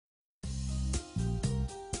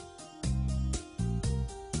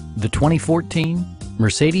The 2014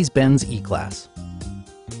 Mercedes-Benz E-Class.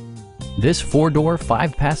 This four-door,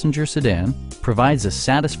 five-passenger sedan provides a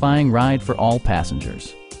satisfying ride for all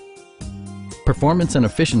passengers. Performance and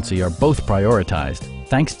efficiency are both prioritized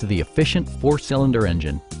thanks to the efficient four-cylinder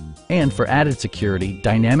engine. And for added security,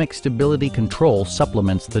 dynamic stability control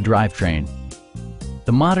supplements the drivetrain.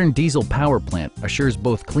 The modern diesel power plant assures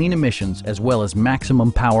both clean emissions as well as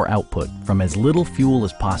maximum power output from as little fuel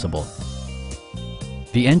as possible.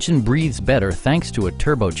 The engine breathes better thanks to a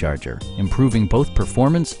turbocharger, improving both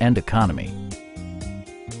performance and economy.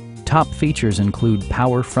 Top features include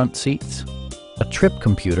power front seats, a trip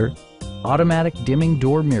computer, automatic dimming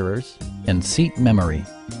door mirrors, and seat memory.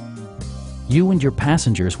 You and your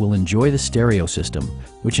passengers will enjoy the stereo system,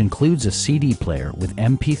 which includes a CD player with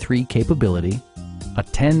MP3 capability, a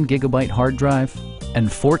 10-gigabyte hard drive,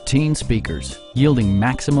 and 14 speakers, yielding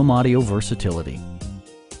maximum audio versatility.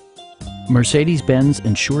 Mercedes-Benz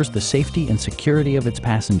ensures the safety and security of its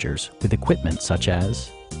passengers with equipment such as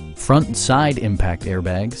front and side impact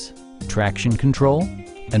airbags, traction control,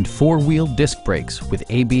 and four-wheel disc brakes with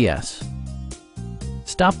ABS.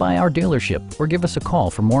 Stop by our dealership or give us a call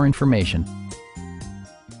for more information.